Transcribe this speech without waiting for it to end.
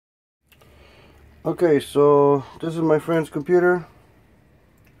Okay, so this is my friend's computer.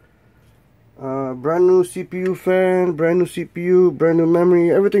 Brand new CPU fan, brand new CPU, brand new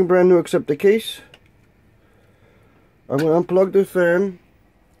memory, everything brand new except the case. I'm going to unplug the fan.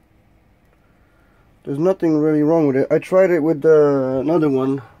 There's nothing really wrong with it. I tried it with another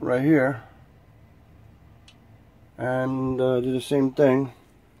one right here and did the same thing.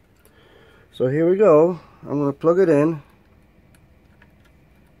 So here we go. I'm going to plug it in.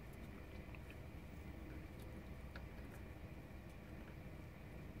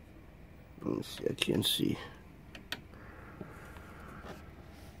 Let me see, I can't see.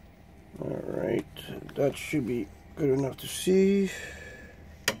 Alright, that should be good enough to see.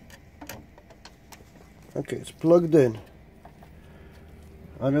 Okay, it's plugged in.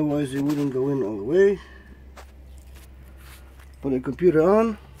 Otherwise it wouldn't go in all the way. Put the computer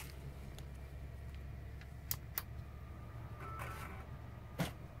on.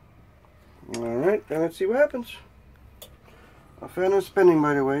 Alright, and let's see what happens. Our fan is spinning,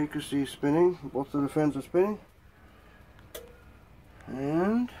 by the way. You can see spinning. Both of the fans are spinning.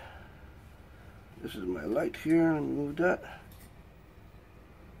 And this is my light here. Let me move that.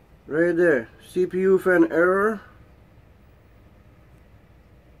 Right there. CPU fan error.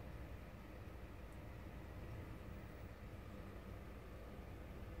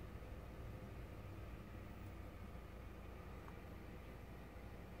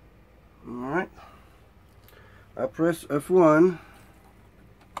 Alright. I press F1.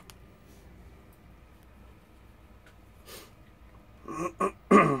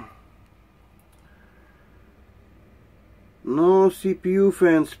 No CPU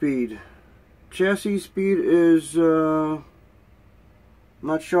fan speed. Chassis speed is not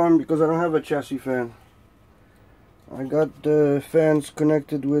showing because I don't have a chassis fan. I got the fans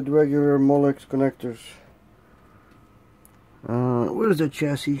connected with regular Molex connectors. Where is the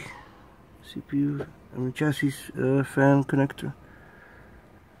chassis? CPU, chassis fan connector.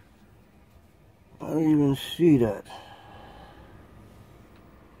 I don't even see that.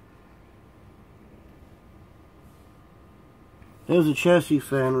 There's a chassis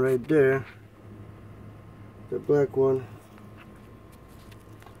fan right there, the black one.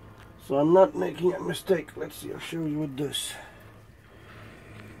 So I'm not making a mistake. Let's see, I'll show you with this.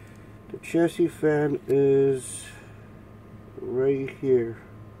 The chassis fan is right here,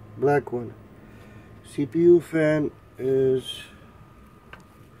 black one. CPU fan is,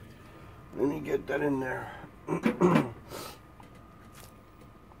 let me get that in there.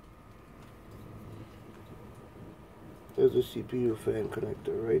 There's a CPU fan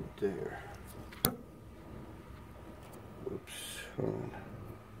connector right there. Oops, hold on.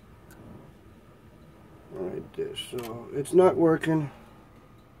 Right there, so it's not working.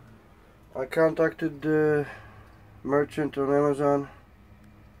 I contacted the merchant on Amazon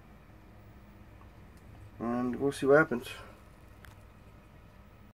and we'll see what happens.